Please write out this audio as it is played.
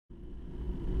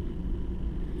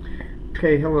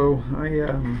Okay, hello. I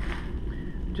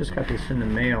just got this in the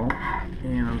mail,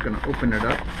 and I'm going to open it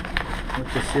up.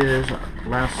 What this is,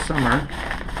 last summer,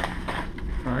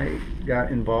 I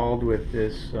got involved with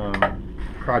this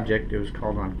project. It was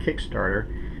called on Kickstarter.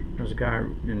 There was a guy,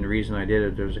 and the reason I did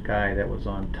it, there was a guy that was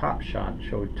on Top Shot,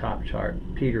 showed Top Shot,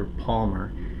 Peter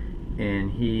Palmer,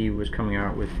 and he was coming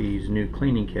out with these new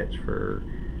cleaning kits for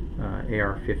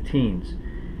AR-15s.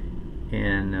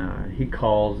 And he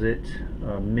calls it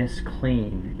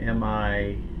Misclean,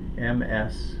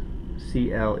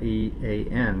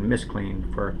 M-I-M-S-C-L-E-A-N, Misclean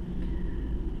for.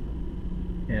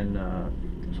 And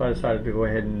so I decided to go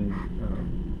ahead and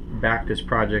back this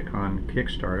project on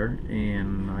Kickstarter,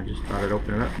 and I just thought I'd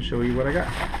open it up and show you what I got.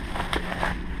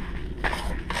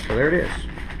 So there it is.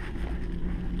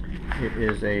 It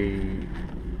is a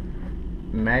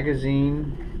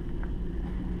magazine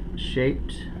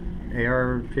shaped,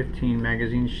 AR-15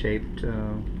 magazine shaped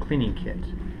cleaning kit.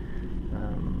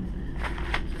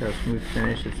 It's got a smooth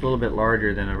finish. It's a little bit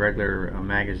larger than a regular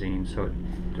magazine, so it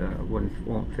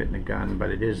won't fit in a gun, but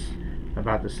it is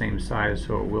about the same size,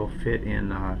 so it will fit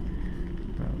in a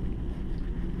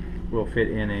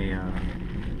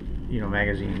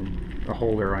magazine, a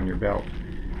holder on your belt.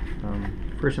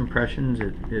 First impressions,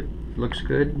 it looks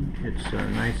good. It's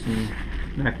nice and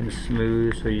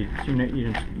smooth, so you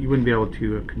wouldn't be able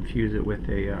to confuse it with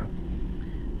a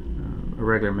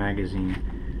regular magazine.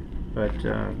 But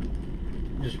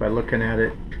just by looking at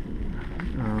it,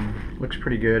 looks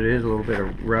pretty good. It is a little bit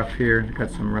of rough here. It's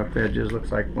got some rough edges.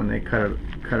 Looks like when they cut it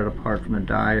apart from the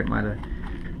die, it might have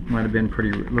been a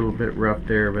little bit rough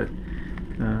there, but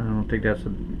I don't think that's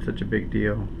such a big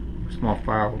deal. A small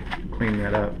file will clean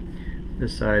that up.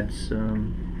 This side's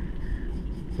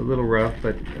a little rough,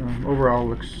 but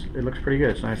overall it looks pretty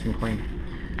good. It's nice and clean.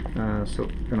 So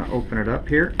I'm going to open it up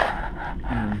here.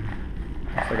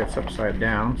 Looks like it's upside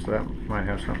down, so that might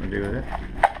have something to do with it.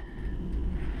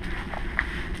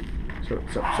 So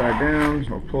it's upside down,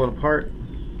 so we'll pull it apart.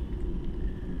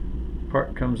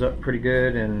 Part comes up pretty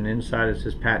good, and inside it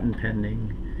says patent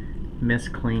pending,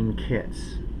 Misclean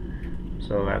kits.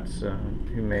 So that's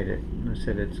who made it. I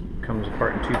said it comes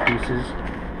apart in 2 pieces,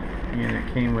 and it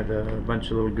came with a bunch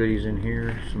of little goodies in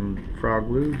here. Some frog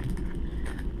glue.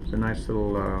 It's a nice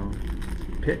little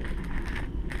pick.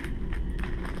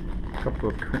 A couple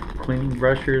of cleaning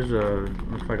brushes.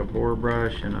 Looks like a bore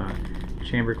brush and a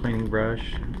chamber cleaning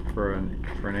brush for an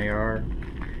AR.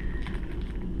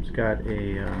 It's got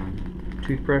a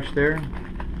toothbrush there,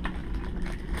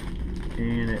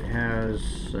 and it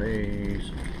has a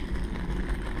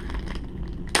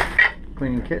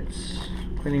cleaning kits,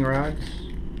 cleaning rods.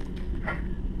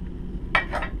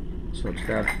 So it's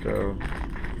got a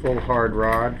full hard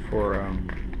rod for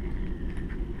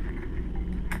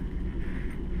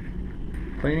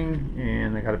cleaning,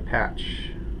 and I got a patch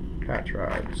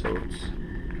rod. So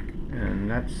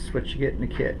and that's what you get in the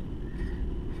kit.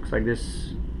 Looks like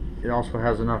this. It also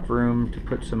has enough room to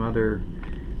put some other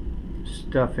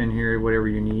stuff in here, whatever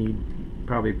you need.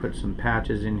 Probably put some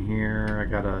patches in here. I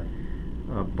got a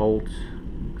bolt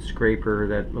scraper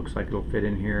that looks like it'll fit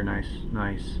in here. Nice.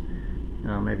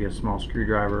 Maybe a small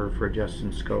screwdriver for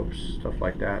adjusting scopes, stuff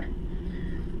like that.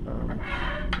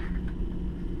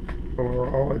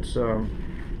 Overall, it's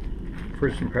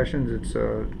first impressions. It's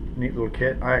a neat little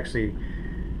kit. I actually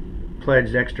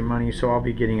pledged extra money, so I'll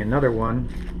be getting another one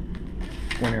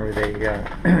whenever they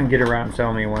get around and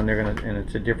sell me one. They're gonna, and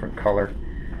it's a different color.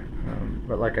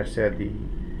 But like I said, the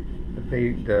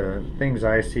things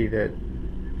I see that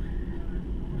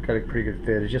got a pretty good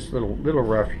fit. It's just a little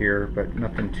rough here, but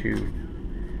nothing too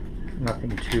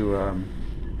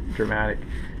dramatic.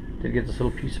 Did get this little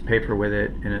piece of paper with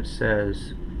it, and it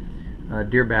says,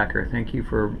 "Dear backer, thank you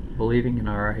for believing in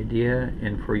our idea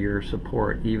and for your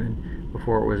support even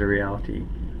before it was a reality.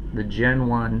 The Gen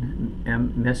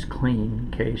 1 Misclean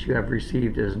case you have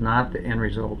received is not the end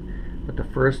result, but the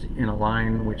first in a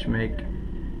line which make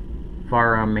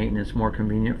firearm maintenance more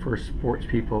convenient for sports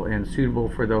people and suitable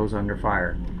for those under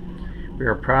fire. We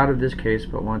are proud of this case,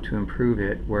 but want to improve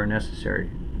it where necessary.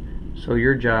 So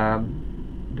your job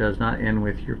does not end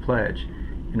with your pledge.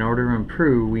 In order to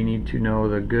improve, we need to know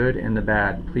the good and the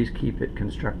bad. Please keep it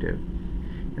constructive.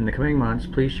 In the coming months,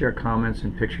 please share comments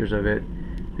and pictures of it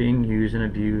being used and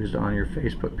abused on your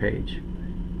Facebook page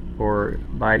or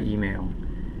by email."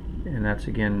 And that's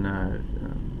again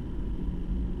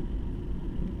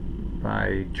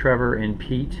by Trevor and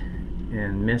Pete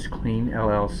and Misclean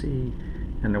LLC,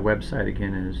 and the website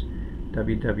again is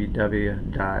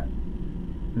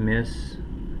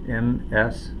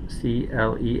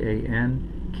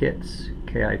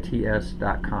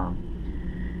www.miscleankits.com.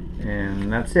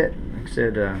 And that's it. Like I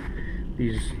said,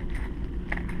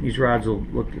 these rods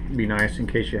will be nice in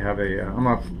case you have a I'm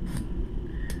gonna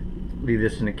leave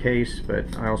this in a case,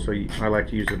 but I like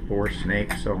to use a bore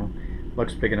snake, so it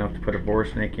looks big enough to put a bore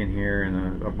snake in here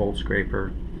and a bolt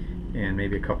scraper and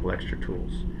maybe a couple extra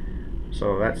tools.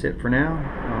 So that's it for now.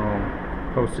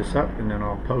 I'll post this up and then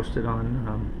I'll post it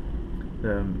on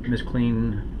the Miss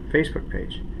Clean Facebook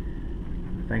page.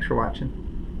 Thanks for watching.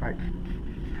 Bye.